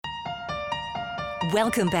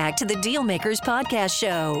Welcome back to the Dealmakers Podcast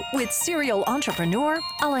Show with serial entrepreneur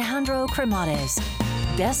Alejandro Cremades,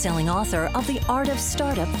 best-selling author of The Art of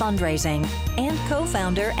Startup Fundraising and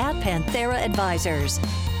co-founder at Panthera Advisors.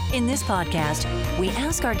 In this podcast, we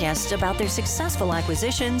ask our guests about their successful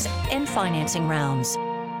acquisitions and financing rounds.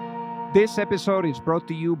 This episode is brought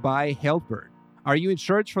to you by HealthBird. Are you in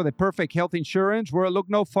search for the perfect health insurance? Well, look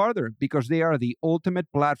no farther, because they are the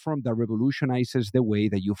ultimate platform that revolutionizes the way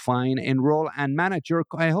that you find, enroll, and manage your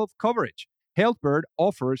health coverage. HealthBird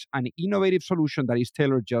offers an innovative solution that is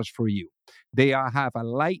tailored just for you. They have a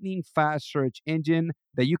lightning-fast search engine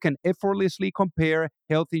that you can effortlessly compare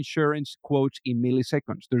health insurance quotes in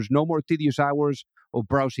milliseconds. There's no more tedious hours of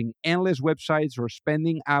browsing endless websites or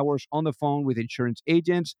spending hours on the phone with insurance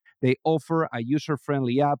agents. They offer a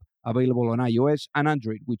user-friendly app available on iOS and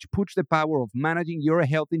Android, which puts the power of managing your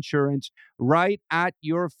health insurance right at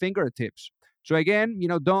your fingertips. So again,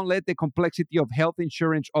 don't let the complexity of health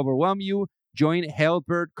insurance overwhelm you. Join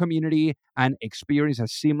HealthBird community and experience a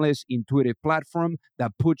seamless, intuitive platform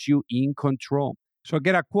that puts you in control. So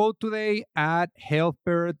get a quote today at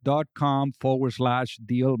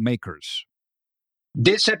healthbird.com/dealmakers.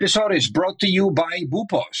 This episode is brought to you by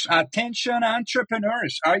Bupos. Attention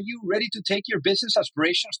entrepreneurs, are you ready to take your business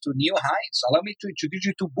aspirations to new heights? Allow me to introduce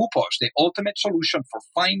you to Bupos, the ultimate solution for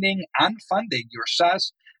finding and funding your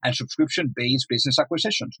SaaS and subscription-based business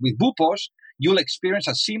acquisitions. With Bupos, you'll experience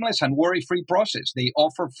a seamless and worry-free process. They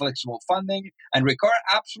offer flexible funding and require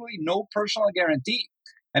absolutely no personal guarantee.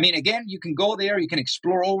 Again, you can go there, you can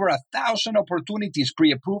explore over 1,000 opportunities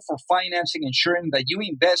pre-approved for financing, ensuring that you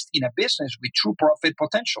invest in a business with true profit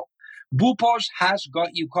potential. Bupos has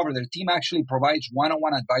got you covered. Their team actually provides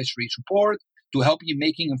one-on-one advisory support to help you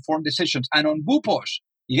making informed decisions. And on Bupos,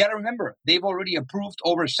 you got to remember, they've already approved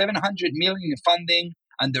over $700 million in funding,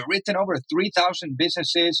 underwritten over 3,000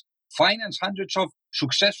 businesses, financed hundreds of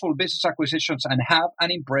successful business acquisitions, and have an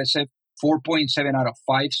impressive 4.7 out of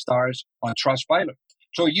 5 stars on Trustpilot.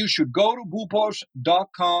 So you should go to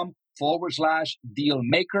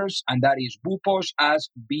bupos.com/dealmakers, and that is Bupos as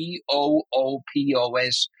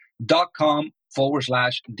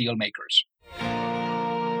BOOPOS.com/dealmakers.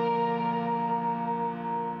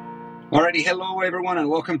 Alrighty, hello everyone, and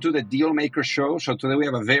welcome to the Dealmakers Show. So today we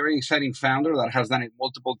have a very exciting founder that has done it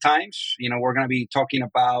multiple times. We're going to be talking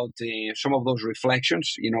about some of those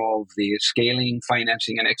reflections, of the scaling,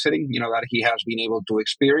 financing, and exiting, that he has been able to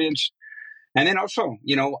experience. And then also,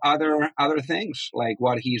 other things like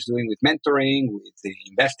what he's doing with mentoring, with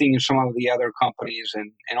investing in some of the other companies,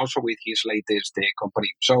 and also with his latest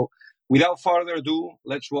company. So without further ado,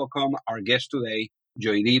 let's welcome our guest today,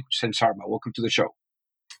 Joydeep Sen Sarma. Welcome to the show.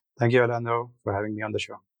 Thank you, Orlando, for having me on the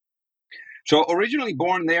show. So originally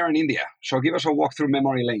born there in India. So give us a walk through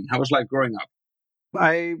memory lane. How was life growing up?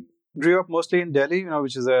 I grew up mostly in Delhi,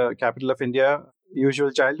 which is the capital of India.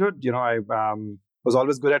 Usual childhood, I was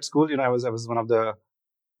always good at school. I was one of the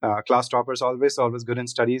class toppers always good in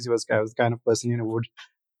studies. I was the kind of person, who would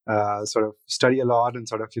sort of study a lot and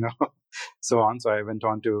sort of, so on. So I went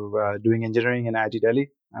on to doing engineering in IIT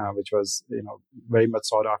Delhi, which was, very much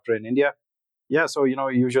sought after in India. Yeah, so,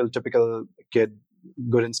 usual typical kid,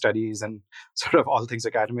 good in studies and sort of all things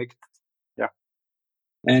academic. Yeah.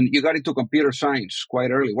 And you got into computer science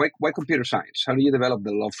quite early. Why computer science? How do you develop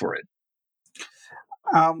the love for it?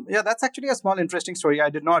 That's actually a small interesting story. I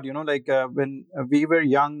did not, when we were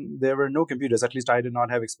young, there were no computers. At least I did not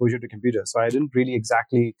have exposure to computers. So I didn't really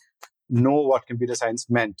exactly know what computer science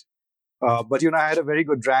meant. But, I had a very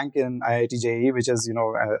good rank in IIT JEE, which is,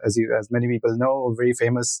 as many people know, a very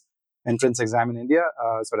famous entrance exam in India,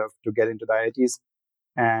 sort of to get into the IITs.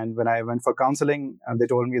 And when I went for counseling, they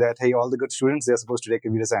told me that, hey, all the good students, they're supposed to take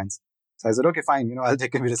computer science. So I said, okay, fine, I'll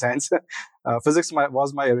take computer science. Physics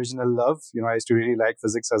was my original love. I used to really like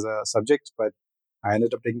physics as a subject, but I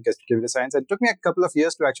ended up taking computer science. It took me a couple of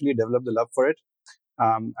years to actually develop the love for it.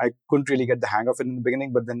 I couldn't really get the hang of it in the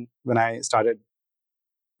beginning, but then when I started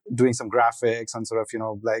doing some graphics and sort of,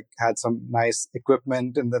 had some nice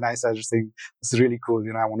equipment, and then I started saying, this is really cool.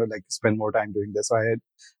 I want to spend more time doing this. So I had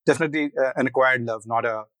definitely an acquired love, not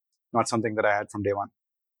something that I had from day one.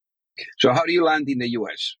 So how do you land in the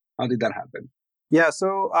US? How did that happen? Yeah,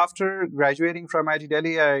 so after graduating from IIT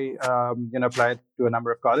Delhi, I applied to a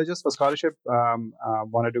number of colleges for scholarship.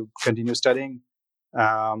 Wanted to continue studying.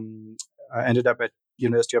 I ended up at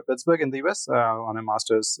University of Pittsburgh in the US on a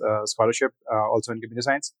master's scholarship, also in computer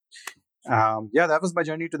science. That was my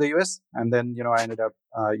journey to the US. And then, I ended up,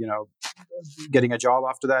 getting a job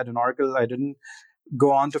after that in Oracle. I didn't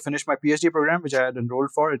go on to finish my PhD program, which I had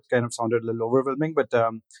enrolled for. It kind of sounded a little overwhelming, but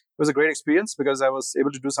it was a great experience because I was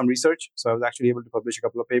able to do some research. So I was actually able to publish a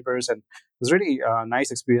couple of papers, and it was really a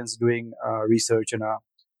nice experience doing research in a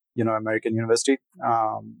American university.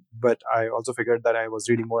 But I also figured that I was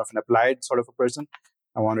really more of an applied sort of a person.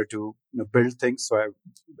 I wanted to build things, so I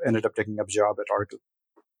ended up taking up a job at Oracle.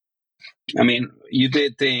 I mean, you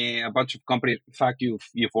did a bunch of companies. In fact,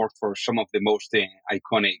 you've worked for some of the most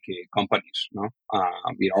iconic companies, no?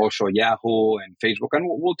 Also Yahoo and Facebook, and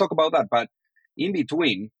we'll talk about that. But in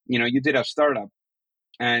between, you did a startup,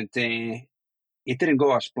 and it didn't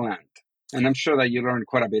go as planned. And I'm sure that you learned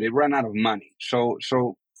quite a bit. It ran out of money. So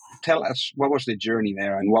tell us, what was the journey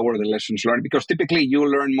there, and what were the lessons learned? Because typically you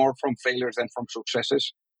learn more from failures than from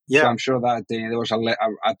successes. Yeah. So I'm sure that there was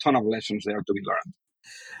a ton of lessons there to be learned.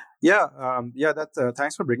 Yeah, that.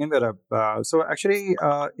 Thanks for bringing that up. So actually,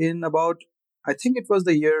 in about, I think it was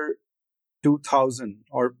the year 2000,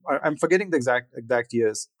 or I'm forgetting the exact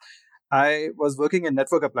years. I was working in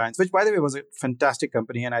Network Appliance, which, by the way, was a fantastic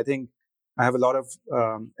company, and I think I have a lot of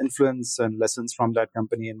influence and lessons from that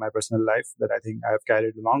company in my personal life that I think I have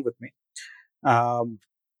carried along with me.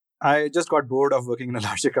 I just got bored of working in a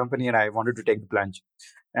larger company, and I wanted to take the plunge.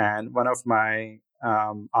 And one of my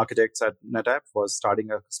architects at NetApp was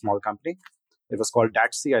starting a small company. It was called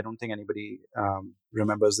DATC. I don't think anybody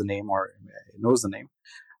remembers the name or knows the name.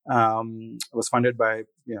 It was funded by,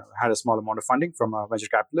 had a small amount of funding from a venture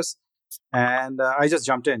capitalist. And I just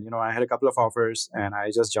jumped in. I had a couple of offers, and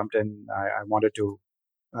I just jumped in. I wanted to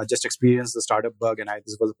just experience the startup bug, and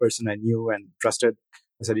this was a person I knew and trusted.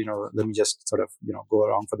 I said, let me just sort of, go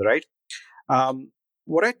along for the ride.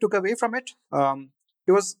 What I took away from it,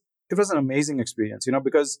 it was an amazing experience,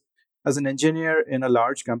 because as an engineer in a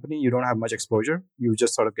large company, you don't have much exposure. You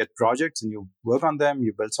just sort of get projects and you work on them,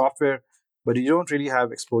 you build software, but you don't really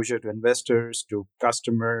have exposure to investors, to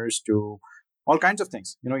customers, to all kinds of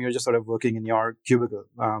things. You're just sort of working in your cubicle.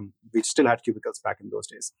 We still had cubicles back in those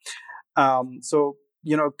days. So,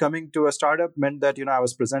 coming to a startup meant that, I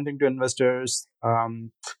was presenting to investors.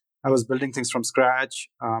 I was building things from scratch.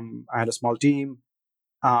 I had a small team.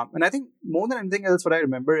 And I think more than anything else, what I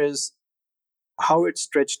remember is how it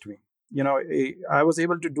stretched me. I was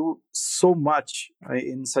able to do so much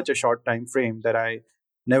in such a short time frame that I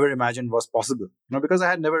never imagined was possible, because I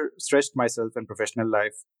had never stretched myself in professional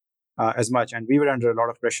life as much. And we were under a lot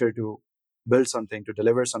of pressure to build something, to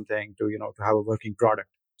deliver something, to have a working product.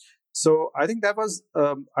 So I think that was,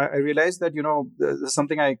 I realized that, this is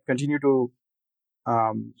something I continue to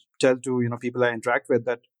tell to, people I interact with,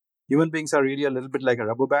 that human beings are really a little bit like a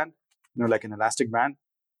rubber band, like an elastic band.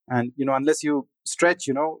 And, unless you stretch,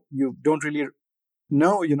 you don't really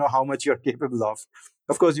know, how much you're capable of.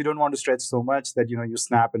 Of course, you don't want to stretch so much that, you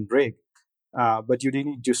snap and break. But you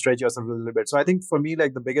need to stretch yourself a little bit. So I think for me,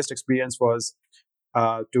 like the biggest experience was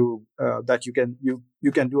that you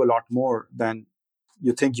can do a lot more than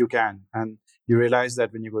you think you can. And you realize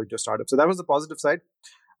that when you go into a startup. So that was the positive side.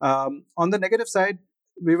 On the negative side,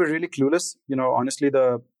 we were really clueless. Honestly,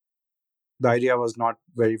 the idea was not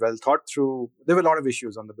very well thought through. There were a lot of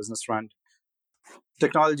issues on the business front.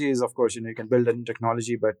 Technology is, of course, you can build any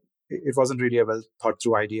technology, but it wasn't really a well thought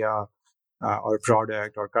through idea or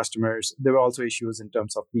product or customers. There were also issues in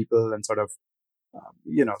terms of people and sort of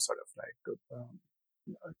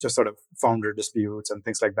just sort of founder disputes and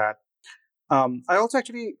things like that. I also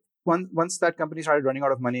actually, once that company started running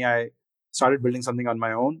out of money, I started building something on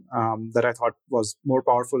my own that I thought was more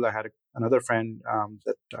powerful. I had another friend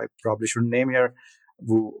that I probably shouldn't name here,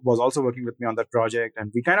 who was also working with me on that project.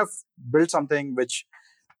 And we kind of built something which,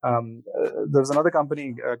 there was another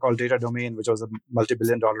company called Data Domain, which was a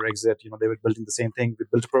multi-billion-dollar exit. They were building the same thing. We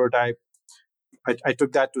built a prototype. I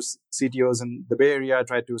took that to CTOs in the Bay Area,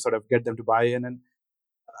 tried to sort of get them to buy in. And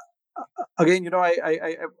again,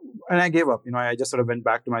 I gave up. I just sort of went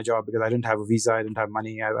back to my job because I didn't have a visa, I didn't have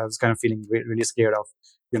money. I was kind of feeling really scared of,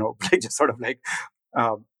 just sort of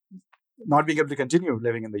not being able to continue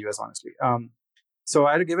living in the US, honestly. So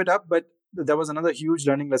I had to give it up. But there was another huge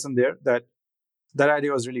learning lesson there, that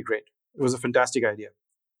idea was really great. It was a fantastic idea.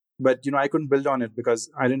 But, I couldn't build on it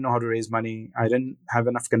because I didn't know how to raise money. I didn't have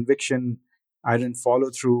enough conviction. I didn't follow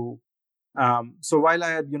through. So while I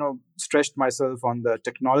had, stretched myself on the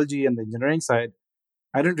technology and the engineering side,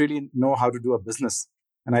 I didn't really know how to do a business.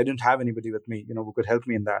 And I didn't have anybody with me, who could help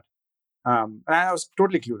me in that. And I was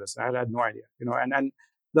totally clueless. I had no idea, and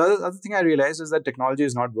the other thing I realized is that technology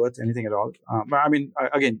is not worth anything at all.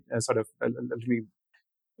 Again, let me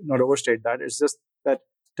not overstate that. It's just that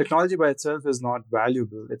technology by itself is not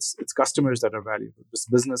valuable. It's customers that are valuable. It's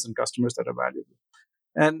business and customers that are valuable.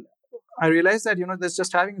 And I realized that, there's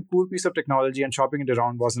just having a cool piece of technology and shopping it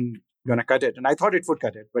around wasn't going to cut it. And I thought it would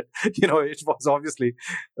cut it, but, it was obviously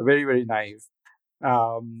very, very naive.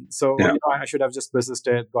 I should have just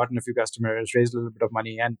persisted, gotten a few customers, raised a little bit of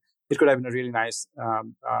money, and it could have been a really nice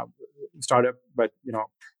startup. But,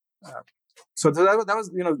 so that was,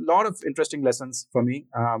 a lot of interesting lessons for me.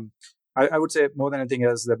 I would say more than anything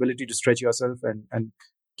else, the ability to stretch yourself and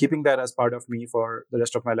keeping that as part of me for the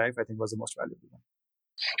rest of my life, I think was the most valuable one.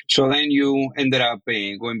 So then you ended up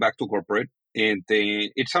going back to corporate. And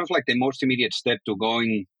it sounds like the most immediate step to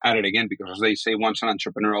going at it again, because as they say, once an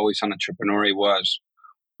entrepreneur, always an entrepreneur, it was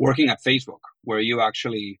working at Facebook, where you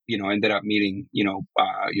actually, ended up meeting,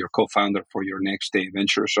 your co-founder for your next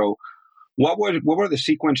venture. So what were the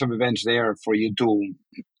sequence of events there for you to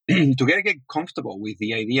to get comfortable with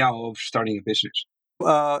the idea of starting a business?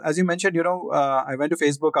 As you mentioned, I went to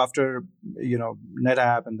Facebook after,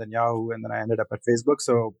 NetApp and then Yahoo, and then I ended up at Facebook.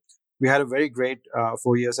 So we had a very great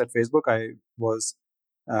 4 years at Facebook. I was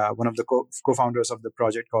one of the co-founders of the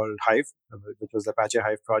project called Hive, which was the Apache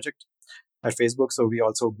Hive project at Facebook. So we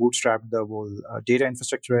also bootstrapped the whole data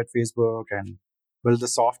infrastructure at Facebook and built the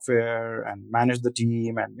software and managed the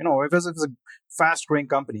team. And, it was a fast growing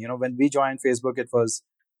company. When we joined Facebook, it was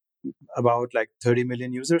about like 30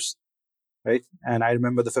 million users. Right. And I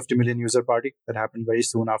remember the 50 million user party that happened very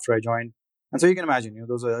soon after I joined. And so you can imagine,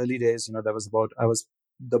 those were early days, I was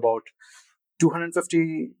about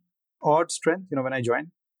 250 odd strength, when I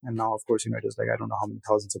joined. And now, of course, it is like, I don't know how many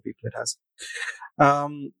thousands of people it has.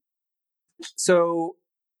 So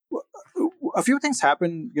a few things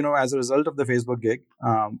happened, as a result of the Facebook gig.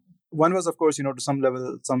 One was, of course, to some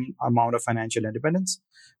level, some amount of financial independence,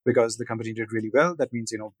 because the company did really well. That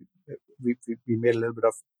means, we made a little bit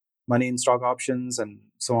of money in stock options and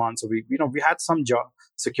so on. So we had some job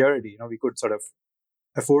security. We could sort of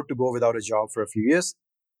afford to go without a job for a few years.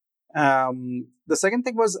 The second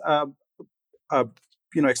thing was,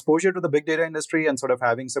 exposure to the big data industry and sort of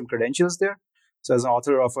having some credentials there. So as an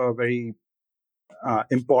author of a very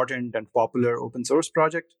important and popular open source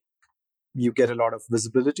project, you get a lot of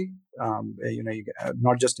visibility. You get,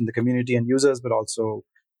 not just in the community and users, but also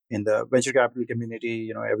in the venture capital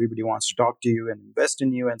community. Everybody wants to talk to you and invest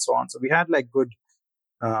in you and so on. So we had like good,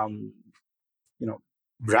 brand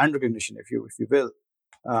recognition, if you will,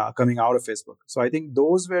 coming out of Facebook. So I think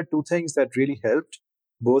those were two things that really helped,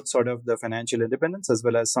 both sort of the financial independence as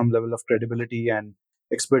well as some level of credibility and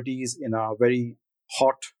expertise in a very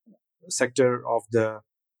hot sector of the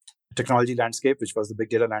technology landscape, which was the big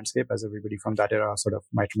data landscape, as everybody from that era sort of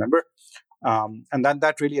might remember. And then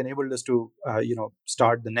that really enabled us to,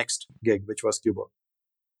 start the next gig, which was Qubole.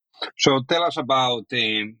 So tell us about,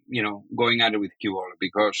 going at it with Qubole,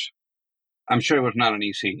 because I'm sure it was not an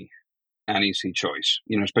easy choice,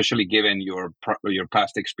 especially given your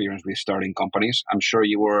past experience with starting companies. I'm sure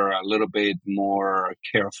you were a little bit more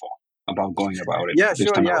careful about going about it. Yeah,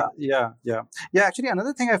 sure. Yeah. Actually,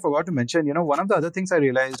 another thing I forgot to mention, one of the other things I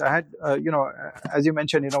realized I had, as you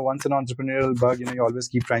mentioned, once an entrepreneurial bug, you always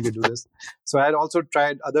keep trying to do this. So I had also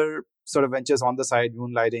tried other sort of ventures on the side,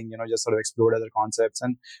 moonlighting, just sort of explored other concepts.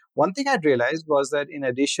 And one thing I'd realized was that in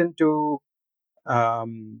addition to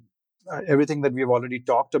everything that we've already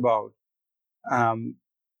talked about,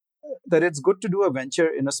 that it's good to do a venture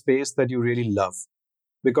in a space that you really love,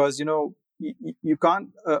 because, you can't,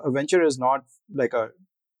 a venture is not like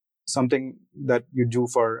something that you do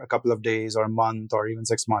for a couple of days or a month or even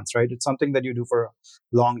 6 months, right? It's something that you do for a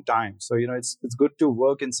long time. So, it's good to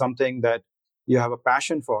work in something that you have a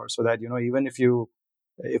passion for, so that, even if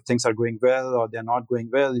things are going well or they're not going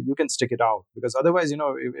well, you can stick it out. Because otherwise,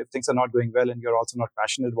 if things are not going well and you're also not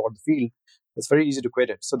passionate about the field, it's very easy to quit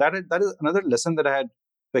it. So that is another lesson that I had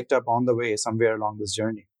picked up on the way somewhere along this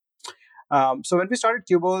journey. So when we started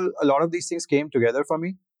Qubole, a lot of these things came together for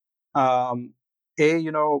me. I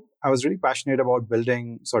was really passionate about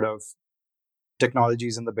building sort of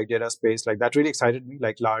technologies in the big data space. Like that really excited me,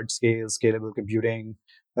 like large scale, scalable computing.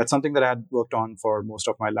 That's something that I had worked on for most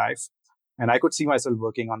of my life. And I could see myself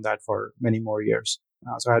working on that for many more years.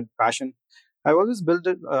 So I had passion. I always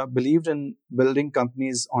believed in building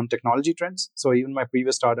companies on technology trends. So even my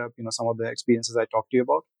previous startup, some of the experiences I talked to you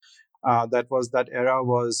about, that era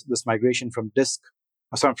was this migration from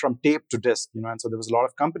tape to disk, and so there was a lot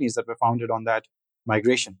of companies that were founded on that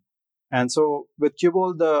migration. And so with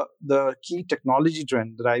Qubole, the key technology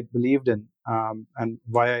trend that I believed in, and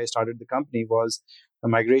why I started the company, was the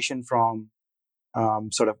migration from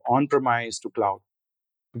sort of on-premise to cloud.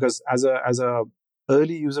 Because as a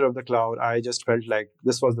early user of the cloud, I just felt like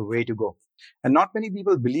this was the way to go. And not many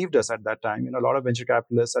people believed us at that time. A lot of venture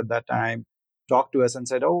capitalists at that time talked to us and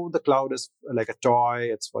said, "Oh, the cloud is like a toy.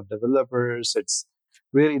 It's for developers. It's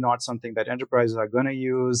really not something that enterprises are going to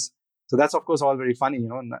use." So that's of course all very funny,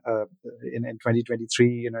 in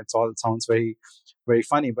 2023. It sounds very, very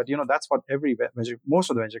funny, but that's what most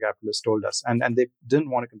of the venture capitalists told us, and they didn't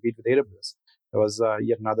want to compete with AWS. That was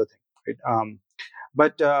yet another thing, right?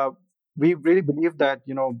 But we really believed that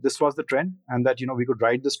this was the trend, and that we could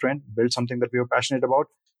ride this trend, build something that we were passionate about,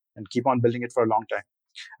 and keep on building it for a long time.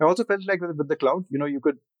 I also felt like with the cloud, you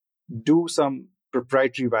could do some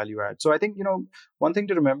proprietary value add. So I think one thing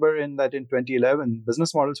to remember in 2011,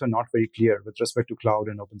 business models were not very clear with respect to cloud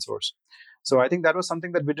and open source. So I think that was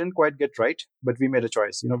something that we didn't quite get right, but we made a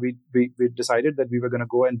choice. We decided that we were going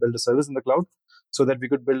to go and build a service in the cloud so that we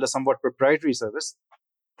could build a somewhat proprietary service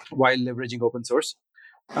while leveraging open source.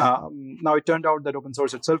 Now it turned out that open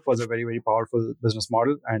source itself was a very, very powerful business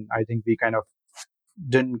model, and I think we kind of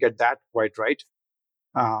didn't get that quite right.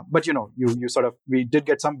 But we did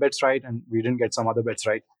get some bets right, and we didn't get some other bets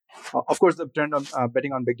right. Of course, the trend on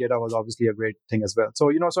betting on big data was obviously a great thing as well.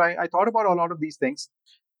 So I thought about a lot of these things,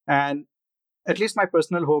 and at least my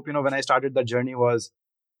personal hope, when I started that journey was,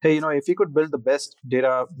 hey, if we could build the best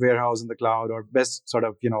data warehouse in the cloud, or best sort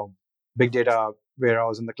of big data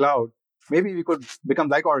warehouse in the cloud, maybe we could become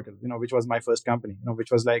like Oracle, which was my first company,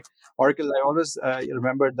 which was like Oracle. I always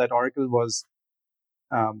remembered that Oracle was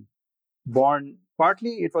born,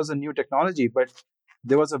 partly it was a new technology, but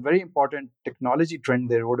there was a very important technology trend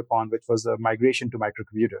they rode upon, which was the migration to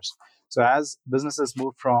microcomputers. So as businesses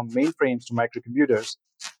moved from mainframes to microcomputers,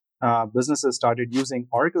 businesses started using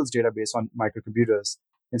Oracle's database on microcomputers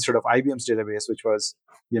instead of IBM's database, which was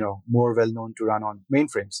more well known to run on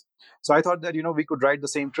mainframes. So I thought that we could ride the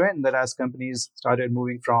same trend, that as companies started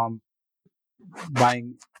moving from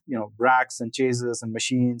buying racks and chases and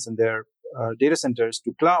machines and their data centers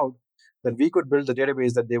to cloud, that we could build the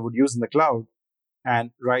database that they would use in the cloud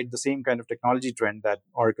and ride the same kind of technology trend that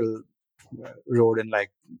Oracle rode in the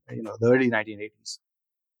early 1980s.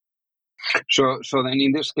 So then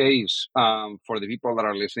in this case, for the people that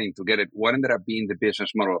are listening to get it, what ended up being the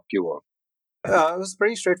business model of Qubole? It was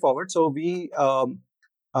pretty straightforward. So we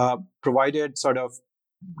provided sort of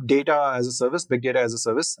data as a service, big data as a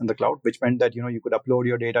service in the cloud, which meant that you could upload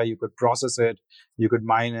your data, you could process it, you could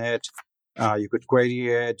mine it, you could query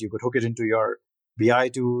it, you could hook it into your BI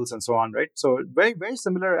tools and so on, right? So very, very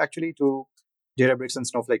similar actually to Databricks and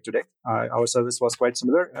Snowflake today. Our service was quite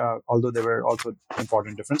similar, although there were also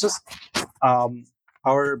important differences.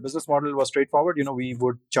 Our business model was straightforward. We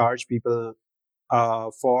would charge people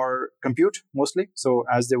for compute mostly. So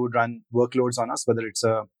as they would run workloads on us, whether it's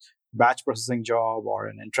a batch processing job or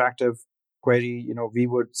an interactive query, we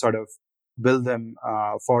would sort of bill them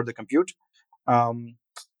for the compute.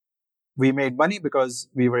 We made money because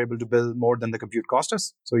we were able to bill more than the compute cost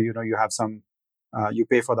us. So you have some, you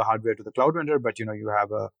pay for the hardware to the cloud vendor, but you have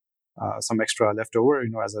some extra left over,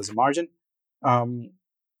 as a margin.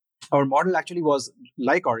 Our model actually was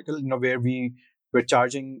like Oracle, where we were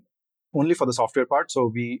charging only for the software part.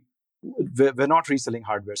 So we're not reselling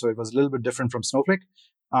hardware. So it was a little bit different from Snowflake.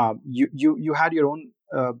 You had your own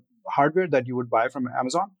hardware that you would buy from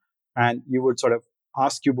Amazon, and you would sort of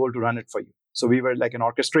ask Qubole to run it for you. So we were like an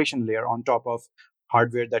orchestration layer on top of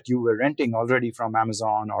hardware that you were renting already from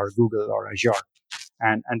Amazon or Google or Azure.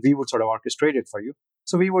 And we would sort of orchestrate it for you.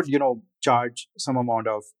 So we would, charge some amount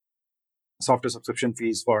of software subscription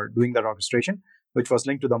fees for doing that orchestration, which was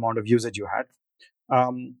linked to the amount of usage you had.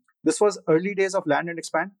 This was early days of land and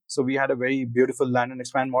expand. So we had a very beautiful land and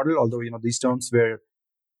expand model, although, these terms were,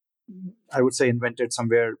 I would say, invented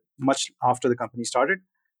somewhere much after the company started.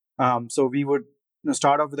 So we would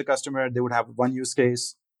start off with a customer, they would have one use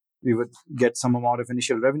case, we would get some amount of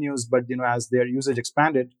initial revenues, but as their usage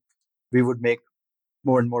expanded, we would make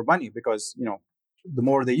more and more money because the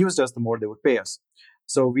more they used us, the more they would pay us.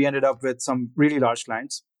 So we ended up with some really large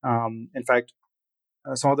clients. In fact,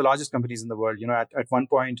 some of the largest companies in the world. At one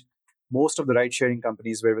point, most of the ride-sharing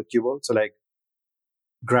companies were with Qubole. So like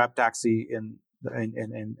Grab Taxi in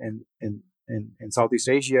Southeast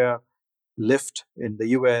Asia, Lyft in the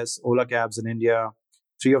US, Ola Cabs in India.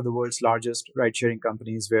 3 of the world's largest ride-sharing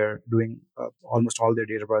companies were doing almost all their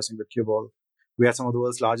data processing with Qubole. We had some of the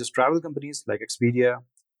world's largest travel companies like Expedia.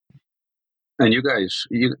 And you guys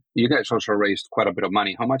also raised quite a bit of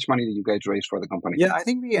money. How much money did you guys raise for the company? Yeah, I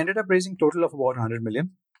think we ended up raising total of about 100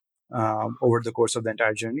 million over the course of the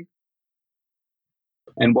entire journey.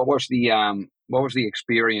 And what was the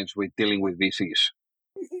experience with dealing with VCs?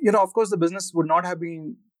 Of course, the business would not have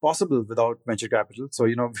been possible without venture capital. So,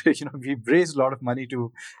 we've raised a lot of money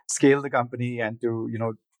to scale the company and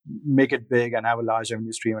to, make it big and have a large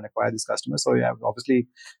revenue stream and acquire these customers. So yeah, obviously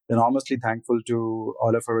enormously thankful to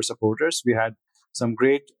all of our supporters. We had some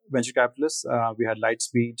great venture capitalists. We had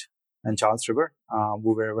Lightspeed and Charles River,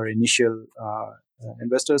 who were our initial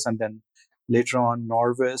investors, and then later on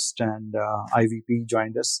Norvest and IVP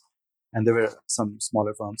joined us, and there were some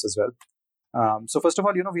smaller firms as well. So first of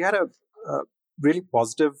all, we had a really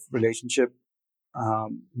positive relationship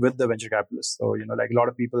with the venture capitalists. So like a lot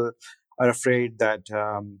of people are afraid that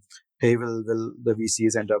hey, will the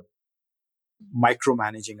VCs end up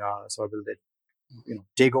micromanaging us, or will they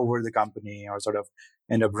take over the company, or sort of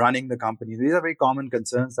end up running the company? These are very common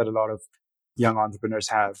concerns that a lot of young entrepreneurs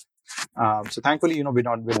have. So thankfully, we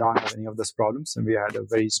don't have any of those problems, and we had a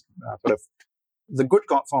very sort of the good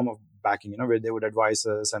form of backing, where they would advise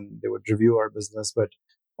us and they would review our business, but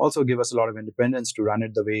also give us a lot of independence to run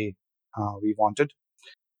it the way we wanted.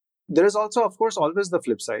 There is also, of course, always the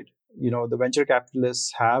flip side. The venture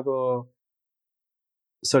capitalists have a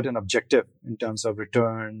certain objective in terms of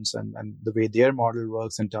returns and the way their model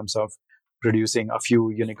works in terms of producing a few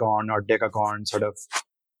unicorn or decacorn sort of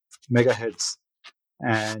mega hits.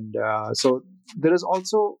 And so there is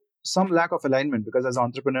also some lack of alignment, because as an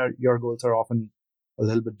entrepreneur, your goals are often a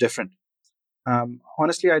little bit different.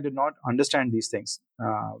 Honestly, I did not understand these things,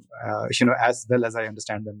 as well as I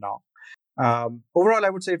understand them now. Overall, I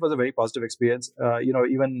would say it was a very positive experience.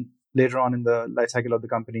 Even later on in the life cycle of the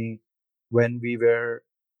company, when we were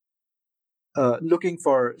looking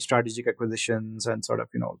for strategic acquisitions and sort of,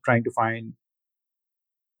 trying to find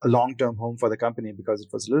a long-term home for the company, because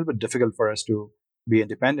it was a little bit difficult for us to be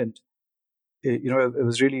independent. It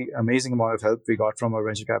was really amazing amount of help we got from our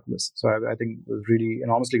venture capitalists. So I think I was really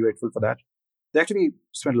enormously grateful for that. They actually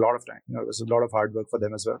spent a lot of time. It was a lot of hard work for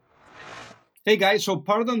them as well. Hey guys, so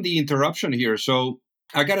pardon the interruption here. So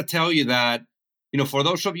I got to tell you that, for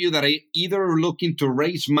those of you that are either looking to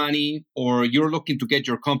raise money or you're looking to get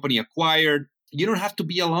your company acquired, you don't have to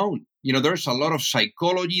be alone. There's a lot of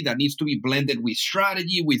psychology that needs to be blended with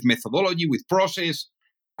strategy, with methodology, with process.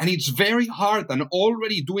 And it's very hard. And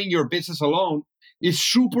already doing your business alone is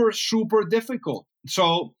super, super difficult.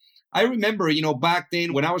 So I remember, back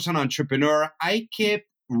then when I was an entrepreneur, I kept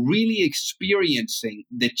really experiencing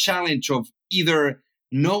the challenge of either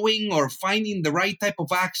knowing or finding the right type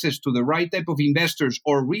of access to the right type of investors,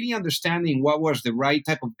 or really understanding what was the right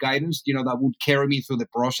type of guidance, that would carry me through the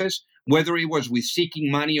process, whether it was with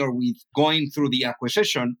seeking money or with going through the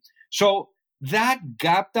acquisition. So that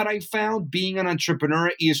gap that I found being an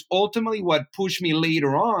entrepreneur is ultimately what pushed me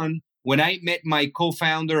later on when I met my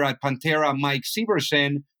co-founder at Pantera, Mike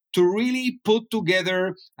Severson, to really put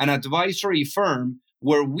together an advisory firm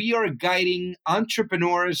where we are guiding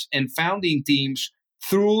entrepreneurs and founding teams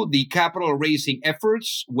through the capital raising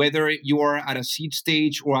efforts, whether you are at a seed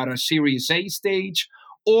stage or at a Series A stage,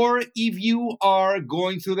 or if you are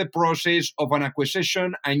going through the process of an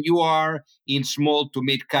acquisition and you are in small to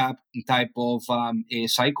mid cap type of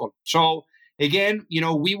cycle. So again,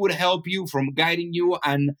 we would help you from guiding you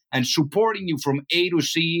and supporting you from A to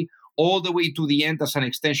C all the way to the end as an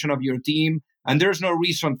extension of your team. And there's no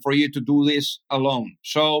reason for you to do this alone.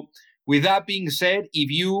 So with that being said, if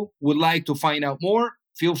you would like to find out more,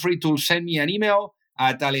 feel free to send me an email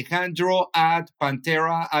at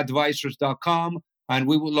alejandro@panteraadvisors.com, and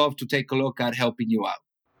we would love to take a look at helping you out.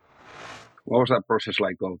 What was that process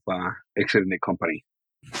like of exiting the company?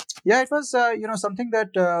 Yeah, it was something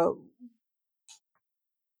that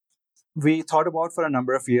we thought about for a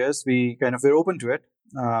number of years. We kind of were open to it.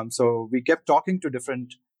 So we kept talking to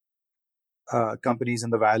different companies in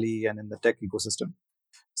the Valley and in the tech ecosystem.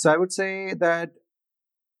 So I would say that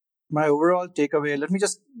my overall takeaway, let me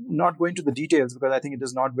just not go into the details because I think it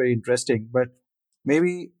is not very interesting, but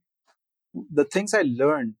maybe the things I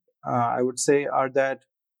learned, I would say, are that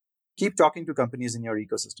keep talking to companies in your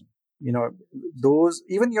ecosystem. Those,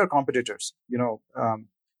 even your competitors,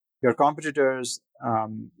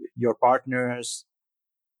 your partners,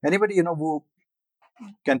 anybody, who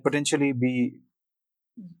can potentially be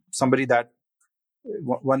somebody that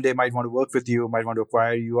one day might want to work with you, might want to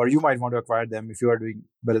acquire you, or you might want to acquire them if you are doing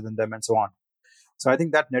better than them, and so on. So I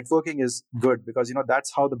think that networking is good because,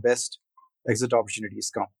 that's how the best exit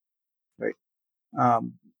opportunities come, right?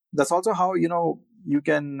 That's also how, you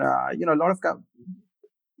can, a lot of,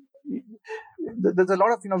 there's a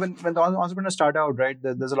lot of, when the entrepreneurs start out, right,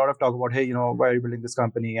 there's a lot of talk about, hey, why are you building this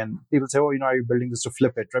company? And people say, oh, are you building this to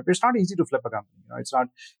flip it, right? But it's not easy to flip a company. It's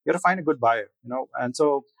not, you got to find a good buyer, and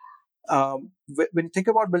so, when you think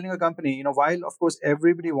about building a company, while of course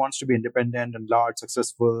everybody wants to be independent and large,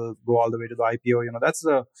 successful, go all the way to the IPO, that's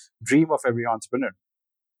the dream of every entrepreneur.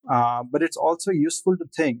 but it's also useful to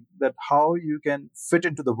think that how you can fit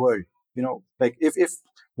into the world. Like if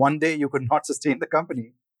one day you could not sustain the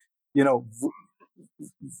company,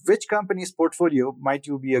 which company's portfolio might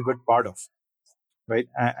you be a good part of, right?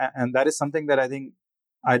 And that is something that I think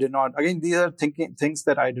I did not. Again, these are things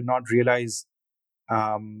that I did not realize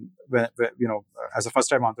as a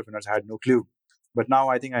first-time entrepreneur. I had no clue, but now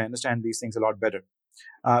I think I understand these things a lot better.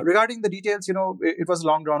 Regarding the details, it was a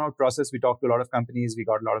long drawn-out process. We talked to a lot of companies. We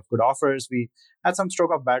got a lot of good offers. We had some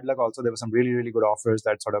stroke of bad luck also. There were some really, really good offers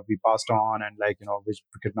that sort of we passed on and which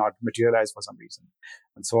could not materialize for some reason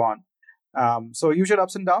and so on. So usual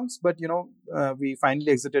ups and downs, but we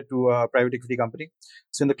finally exited to a private equity company.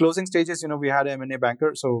 So in the closing stages, we had an M&A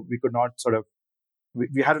banker, so we could not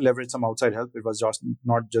we had to leverage some outside help. It was just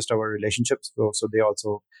not just our relationships. So they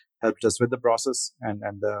also helped us with the process, and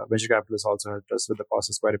the venture capitalists also helped us with the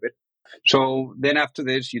process quite a bit. So then after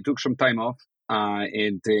this, you took some time off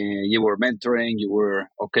and you were mentoring, you were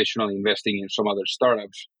occasionally investing in some other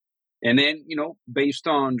startups. And then, based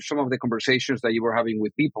on some of the conversations that you were having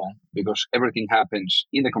with people, because everything happens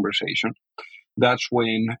in the conversation, that's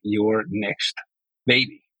when your next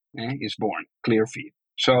baby is born, ClearFeed.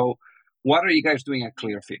 So what are you guys doing at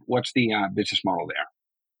ClearFeed? What's the business model there?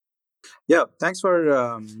 Yeah, thanks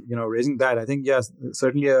for raising that. I think yes,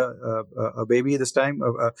 certainly a baby this time.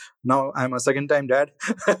 Now I'm a second-time dad,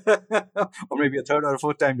 or maybe a third or a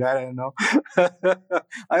fourth-time dad. I don't know.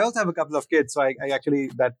 I also have a couple of kids, so I actually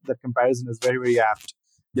that comparison is very, very apt.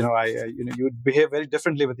 You would behave very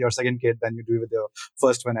differently with your second kid than you do with your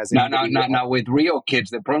first one. Now, with real kids,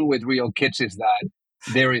 the problem with real kids is that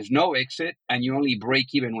there is no exit, and you only break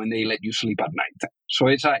even when they let you sleep at night. So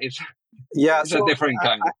it's a different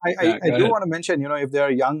kind. I do want to mention, if there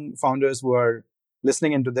are young founders who are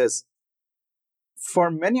listening into this, for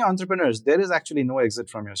many entrepreneurs, there is actually no exit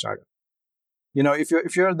from your startup.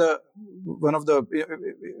 If you're the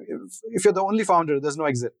only founder, there's no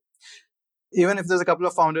exit. Even if there's a couple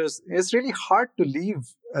of founders, it's really hard to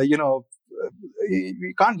leave.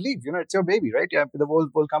 You can't leave. It's your baby, right? Yeah, the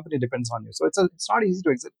whole company depends on you. So it's not easy to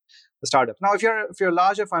exit the startup. Now, if you're a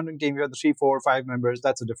larger founding team, you have the 3, 4, 5 members.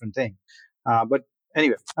 That's a different thing. But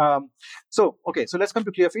anyway, so let's come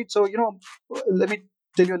to ClearFeed. So let me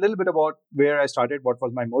tell you a little bit about where I started, what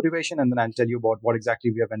was my motivation, and then I'll tell you about what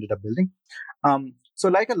exactly we have ended up building. So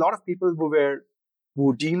like a lot of people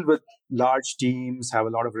who deal with large teams, have a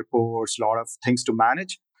lot of reports, a lot of things to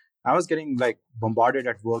manage, I was getting bombarded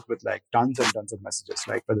at work with tons and tons of messages,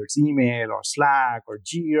 whether it's email or Slack or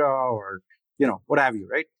Jira or what have you,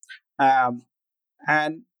 right?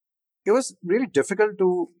 And it was really difficult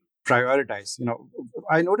to prioritize.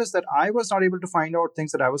 I noticed that I was not able to find out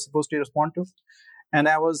things that I was supposed to respond to, and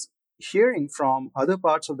I was hearing from other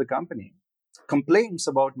parts of the company complaints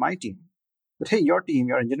about my team that, hey, your team,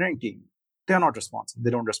 your engineering team, they are not responsive.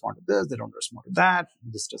 They don't respond to this. They don't respond to that.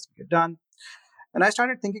 This doesn't get done. And I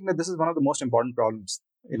started thinking that this is one of the most important problems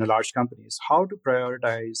in a large company, is how to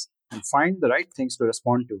prioritize and find the right things to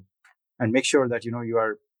respond to and make sure that, you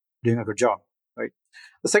are doing a good job, right?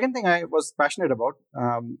 The second thing I was passionate about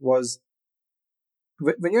was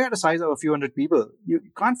when you're at a size of a few hundred people, you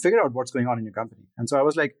can't figure out what's going on in your company. And so I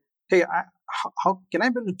was like, hey, how can I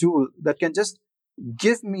build a tool that can just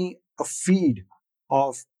give me a feed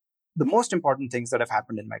of the most important things that have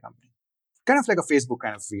happened in my company? Kind of like a Facebook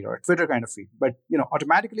kind of feed or a Twitter kind of feed, but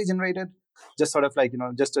automatically generated, just sort of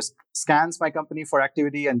just scans my company for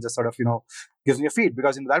activity and just sort of gives me a feed,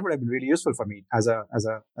 because that would have been really useful for me as a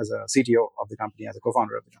CTO of the company, as a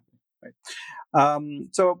co-founder of the company, right?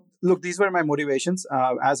 So look, these were my motivations,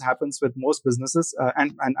 as happens with most businesses,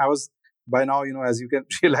 and I was by now, as you can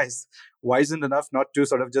realize, wizened enough not to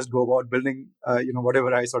sort of just go about building,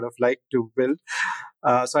 whatever I sort of like to build.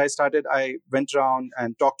 So I went around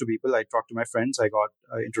and talked to people. I talked to my friends. I got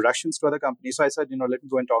introductions to other companies. So I said, let me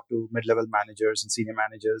go and talk to mid-level managers and senior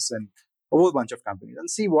managers and a whole bunch of companies and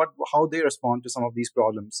see how they respond to some of these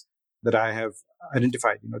problems that I have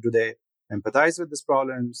identified. Do they empathize with these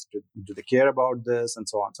problems? Do they care about this? And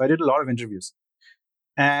so on. So I did a lot of interviews.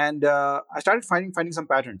 And I started finding some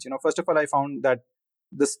patterns. First of all, I found that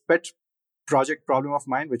this pet project problem of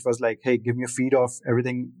mine, which was hey, give me a feed of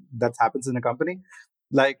everything that happens in a company.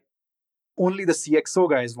 Only the CXO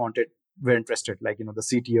guys were interested. The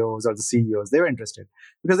CTOs or the CEOs, they were interested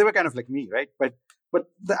because they were kind of like me, right? But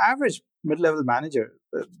the average mid-level manager,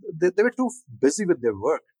 they were too busy with their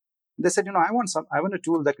work. They said, I want a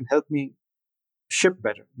tool that can help me ship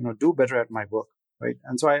better, do better at my work. Right.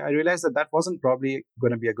 And so I realized that wasn't probably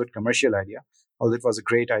going to be a good commercial idea, although it was a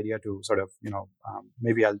great idea to sort of,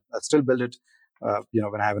 maybe I'll still build it,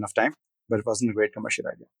 when I have enough time. but it wasn't a great commercial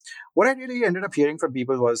idea. What I really ended up hearing from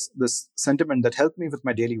people was this sentiment that helped me with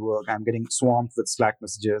my daily work. I'm getting swamped with Slack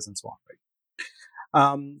messages and so on. Right?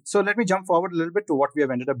 So let me jump forward a little bit to what we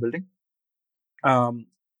have ended up building.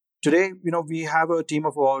 Today, we have a team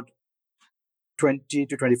of about 20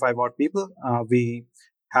 to 25 odd people. We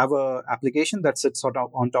have an application that sits sort of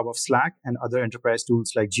on top of Slack and other enterprise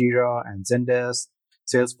tools like Jira and Zendesk,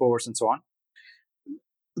 Salesforce, and so on.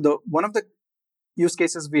 One of the use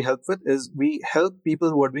cases we help with is we help people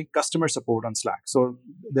who are doing customer support on Slack. So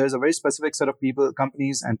there's a very specific set of people,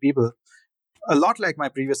 companies and people, a lot like my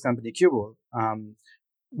previous company, Qubole,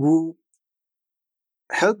 who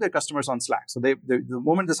help their customers on Slack. So the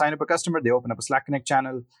moment they sign up a customer, they open up a Slack Connect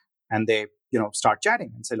channel and they start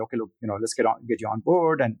chatting and say, okay, look, let's get you on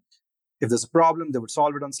board. And if there's a problem, they would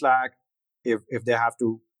solve it on Slack. If they have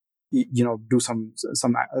to do some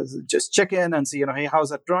just check in and see, hey, how's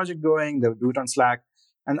that project going? They'll do it on Slack.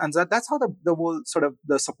 And that's how the whole sort of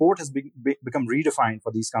the support has become redefined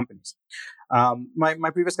for these companies. My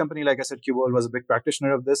previous company, like I said, Qubole, was a big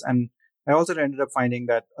practitioner of this. And I also ended up finding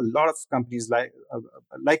that a lot of companies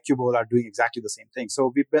like Qubole are doing exactly the same thing.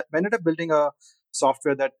 So we ended up building a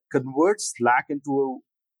software that converts Slack into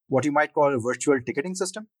what you might call a virtual ticketing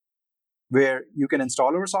system, where you can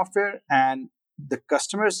install our software and the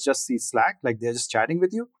customers just see Slack, like they're just chatting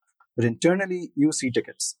with you, but internally you see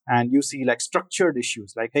tickets and you see like structured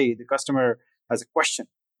issues, like, hey, the customer has a question,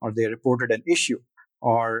 or they reported an issue,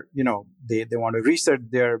 or they want to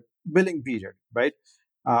reset their billing period, right?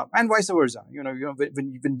 And vice versa.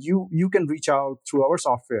 When you can reach out through our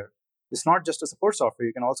software, it's not just a support software.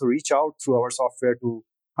 You can also reach out through our software to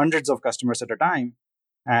hundreds of customers at a time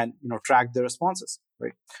and track their responses,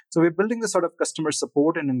 right? So we're building this sort of customer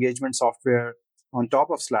support and engagement software on top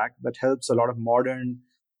of Slack that helps a lot of modern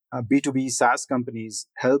B2B SaaS companies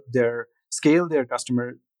scale their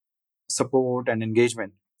customer support and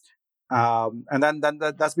engagement. And then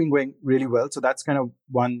that's been going really well. So that's kind of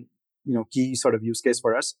one key sort of use case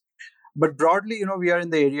for us. But broadly, we are in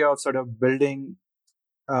the area of sort of building,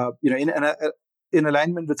 in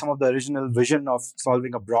alignment with some of the original vision of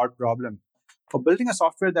solving a broad problem, or building a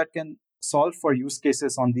software that can solve for use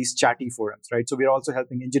cases on these chatty forums, right? So we're also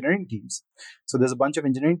helping engineering teams. So there's a bunch of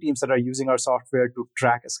engineering teams that are using our software to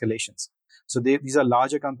track escalations. So these are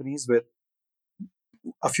larger companies with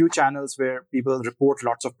a few channels where people report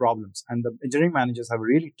lots of problems, and the engineering managers have a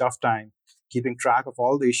really tough time keeping track of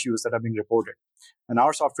all the issues that are being reported. And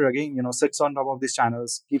our software, again, sits on top of these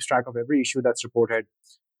channels, keeps track of every issue that's reported.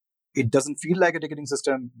 It doesn't feel like a ticketing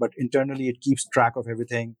system, but internally it keeps track of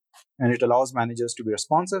everything, and it allows managers to be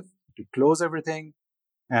responsive, to close everything.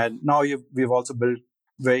 And now we've also built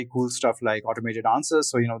very cool stuff like automated answers.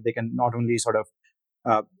 So, they can not only sort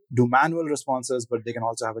of do manual responses, but they can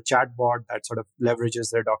also have a chat bot that sort of leverages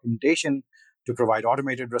their documentation to provide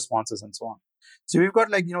automated responses and so on. So we've got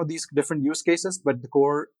these different use cases, but the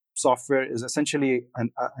core software is essentially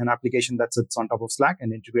an application that sits on top of Slack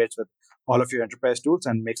and integrates with all of your enterprise tools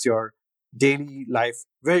and makes your daily life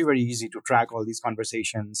very, very easy to track all these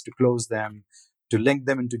conversations, to close them, to link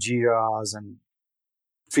them into Jiras and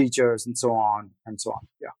features and so on and so on.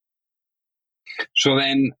 Yeah. So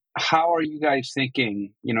then how are you guys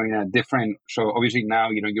thinking, in a different, so obviously now,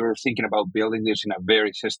 you're thinking about building this in a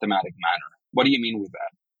very systematic manner. What do you mean with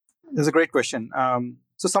that? That's a great question.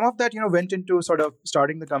 So some of that, went into sort of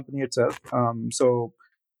starting the company itself. So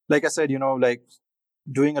like I said, like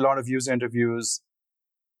doing a lot of user interviews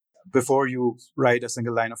before you write a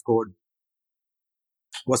single line of code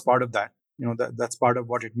was part of that. That's part of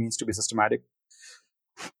what it means to be systematic.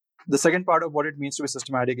 The second part of what it means to be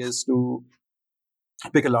systematic is to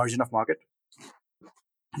pick a large enough market,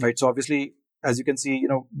 right? So obviously, as you can see,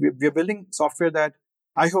 we're building software that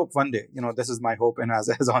I hope one day, this is my hope, and as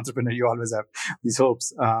an entrepreneur, you always have these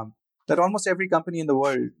hopes, that almost every company in the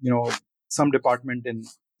world, some department in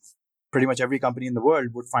pretty much every company in the world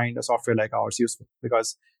would find a software like ours useful,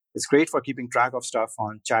 because it's great for keeping track of stuff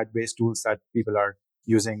on chat-based tools that people are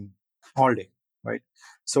using all day, right?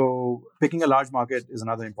 So picking a large market is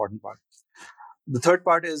another important part. The third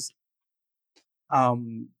part is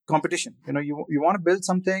competition. You want to build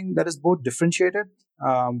something that is both differentiated,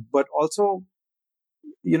 but also,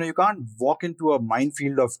 you can't walk into a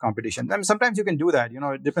minefield of competition. I mean, sometimes you can do that.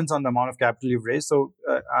 It depends on the amount of capital you've raised. So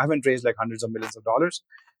I haven't raised like hundreds of millions of dollars.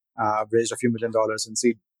 I've raised a few $1 million in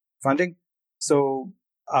seed funding. So,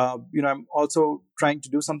 I'm also trying to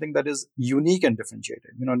do something that is unique and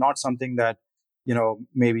differentiated, not something that,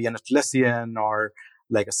 maybe an Atlassian or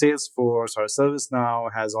like a Salesforce or a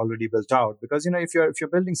ServiceNow has already built out. Because, if you're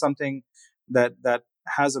building something that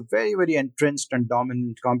has a very, very entrenched and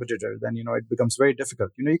dominant competitor, then, it becomes very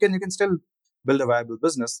difficult. You can still build a viable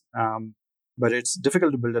business, but it's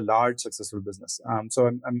difficult to build a large, successful business. So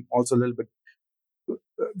I'm also a little bit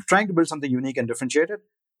trying to build something unique and differentiated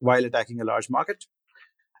while attacking a large market.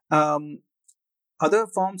 Other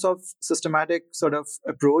forms of systematic sort of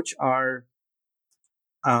approach are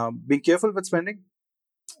being careful with spending.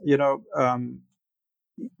 In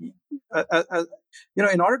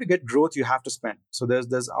order to get growth, you have to spend. So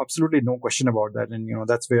there's absolutely no question about that. And,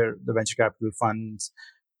 that's where the venture capital funds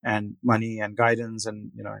and money and guidance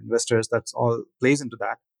and, investors, that's all plays into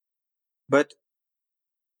that. But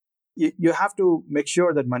you have to make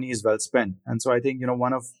sure that money is well spent. And so I think,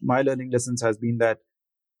 one of my learning lessons has been that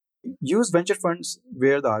use venture funds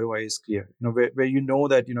where the ROI is clear, where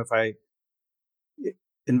that, if I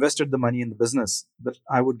invested the money in the business, that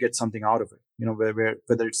I would get something out of it, where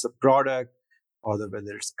whether it's a product or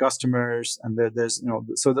whether it's customers, and there's,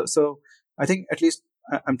 so I think at least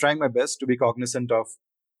I'm trying my best to be cognizant of,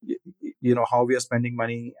 how we are spending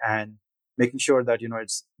money and making sure that,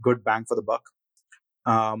 it's good bang for the buck.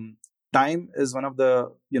 Time is one of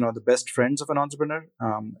the, the best friends of an entrepreneur.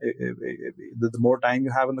 The more time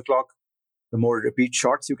you have on the clock, the more repeat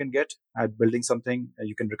shots you can get at building something.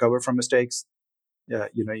 You can recover from mistakes.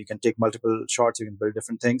 You can take multiple shots. You can build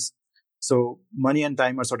different things. So money and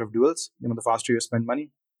time are sort of duals. The faster you spend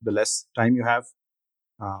money, the less time you have,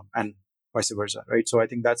 and vice versa, right? So I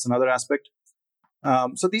think that's another aspect.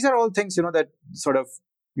 So these are all things, that sort of,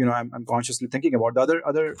 I'm consciously thinking about. The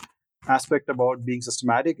other aspect about being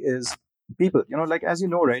systematic is people. Like, as you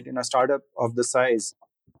know, right, in a startup of this size,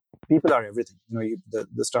 people are everything.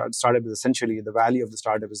 The startup is essentially, the value of the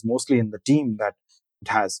startup is mostly in the team that it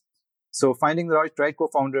has. So finding the right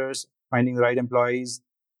co-founders, finding the right employees,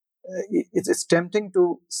 it's tempting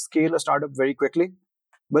to scale a startup very quickly,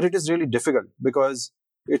 but it is really difficult because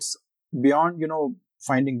it's beyond,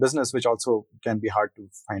 finding business, which also can be hard to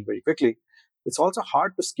find very quickly. It's also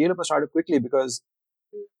hard to scale up a startup quickly because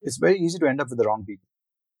it's very easy to end up with the wrong people.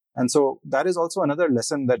 And so that is also another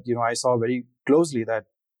lesson that, I saw very closely, that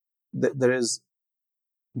there is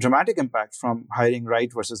dramatic impact from hiring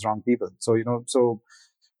right versus wrong people. So,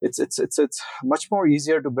 it's much more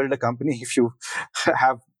easier to build a company if you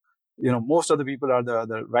have, most of the people are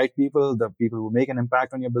the right people, the people who make an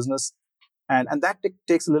impact on your business. And that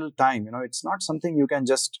takes a little time. It's not something you can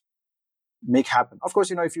just make happen. Of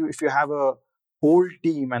course, if you have a whole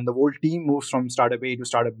team and the whole team moves from startup A to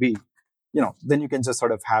startup B, then you can just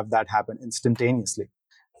sort of have that happen instantaneously.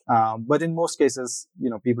 But in most cases,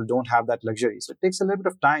 people don't have that luxury. So it takes a little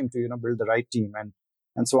bit of time to, build the right team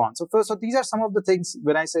and so on. So these are some of the things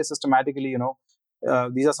when I say systematically,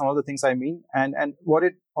 these are some of the things I mean. And what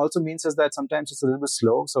it also means is that sometimes it's a little bit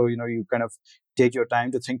slow. So, you kind of take your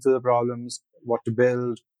time to think through the problems, what to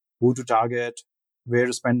build, who to target, where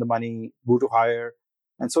to spend the money, who to hire.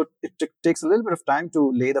 And so it takes a little bit of time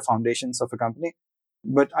to lay the foundations of a company.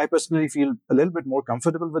 But I personally feel a little bit more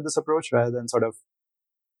comfortable with this approach rather than sort of,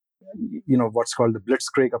 what's called the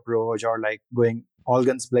blitzkrieg approach, or like going all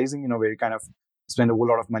guns blazing, where you kind of spend a whole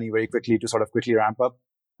lot of money very quickly to sort of quickly ramp up.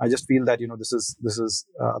 I just feel that, this is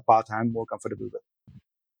a path I'm more comfortable with.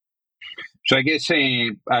 So I guess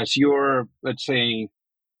as you're, let's say,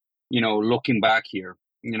 looking back here,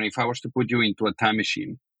 if I was to put you into a time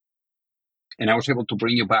machine and I was able to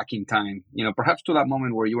bring you back in time, perhaps to that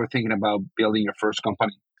moment where you were thinking about building your first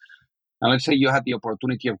company. And let's say you had the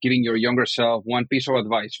opportunity of giving your younger self one piece of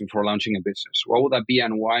advice before launching a business. What would that be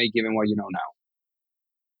and why, given what you know now?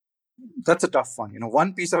 That's a tough one.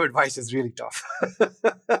 One piece of advice is really tough.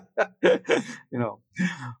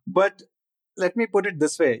 But let me put it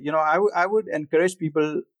this way. I would encourage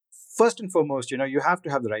people, first and foremost, you have to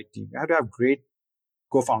have the right team. You have to have great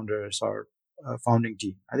co-founders or founding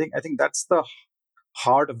team. I think that's the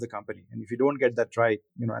heart of the company. And if you don't get that right,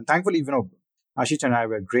 and thankfully, Ashish and I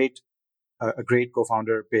were a great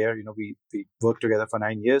co-founder pair. We worked together for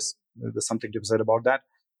 9 years. There's something to be said about that.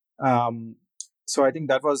 So I think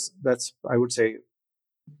that's I would say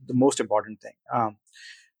the most important thing.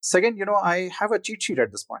 Second, I have a cheat sheet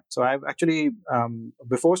at this point. So I've actually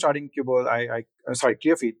before starting Qubole,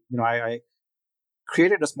 ClearFeed, I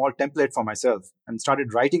created a small template for myself and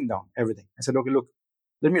started writing down everything. I said, okay, look,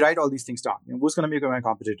 let me write all these things down. Who's going to be my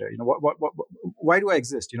competitor? Why do I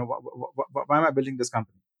exist? Why am I building this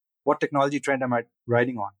company? What technology trend am I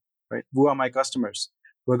riding on? Right? Who are my customers?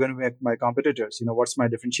 Who are going to be my competitors? What's my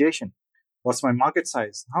differentiation? What's my market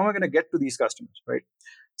size? How am I going to get to these customers? Right?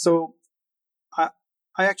 So I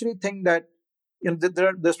actually think that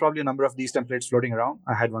there's probably a number of these templates floating around.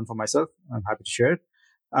 I had one for myself. I'm happy to share it.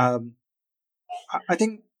 I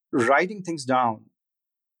think writing things down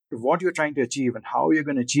what you're trying to achieve and how you're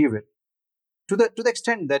going to achieve it to the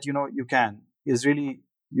extent that you can is really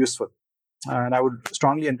useful. And I would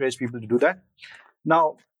strongly encourage people to do that.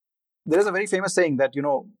 Now, there is a very famous saying that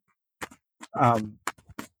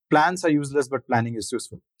plans are useless, but planning is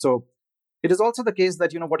useful. So it is also the case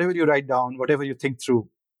that whatever you write down, whatever you think through,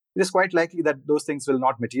 it is quite likely that those things will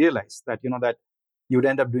not materialize. That that you would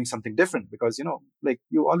end up doing something different because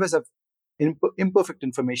you always have imperfect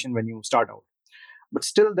information when you start out. But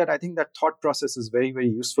still, that I think that thought process is very, very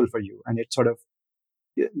useful for you, and it sort of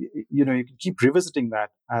you can keep revisiting that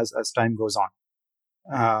as time goes on.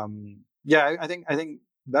 I think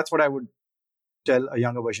that's what I would tell a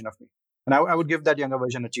younger version of me, and I would give that younger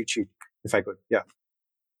version a cheat sheet if I could. Yeah.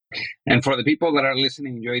 And for the people that are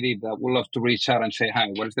listening, Joydeep, that would love to reach out and say hi,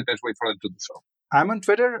 what is the best way for them to do so? I'm on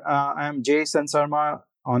Twitter. I'm J Sen Sarma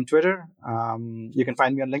on Twitter. You can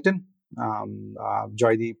find me on LinkedIn.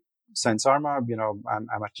 Joydeep Sen Sarma. I'm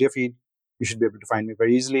at ClearFeed. You should be able to find me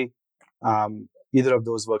very easily. Either of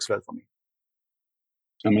those works well for me.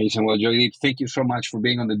 Amazing. Well, Joydeep, thank you so much for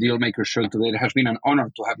being on the Dealmakers show today. It has been an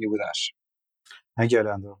honor to have you with us. Thank you,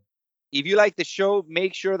 Alejandro. If you like the show,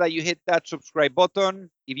 make sure that you hit that subscribe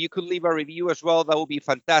button. If you could leave a review as well, that would be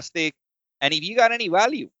fantastic. And if you got any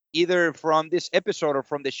value, either from this episode or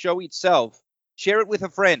from the show itself, share it with a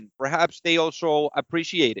friend. Perhaps they also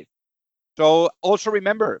appreciate it. So also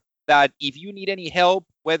remember that if you need any help,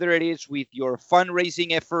 whether it is with your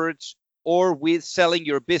fundraising efforts or with selling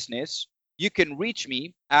your business, you can reach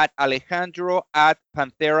me at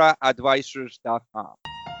alejandro@pantheraadvisors.com.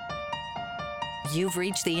 You've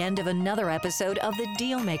reached the end of another episode of the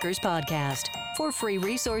Dealmakers Podcast. For free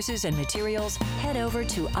resources and materials, head over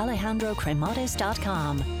to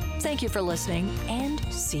alejandrocremades.com. Thank you for listening, and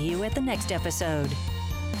see you at the next episode.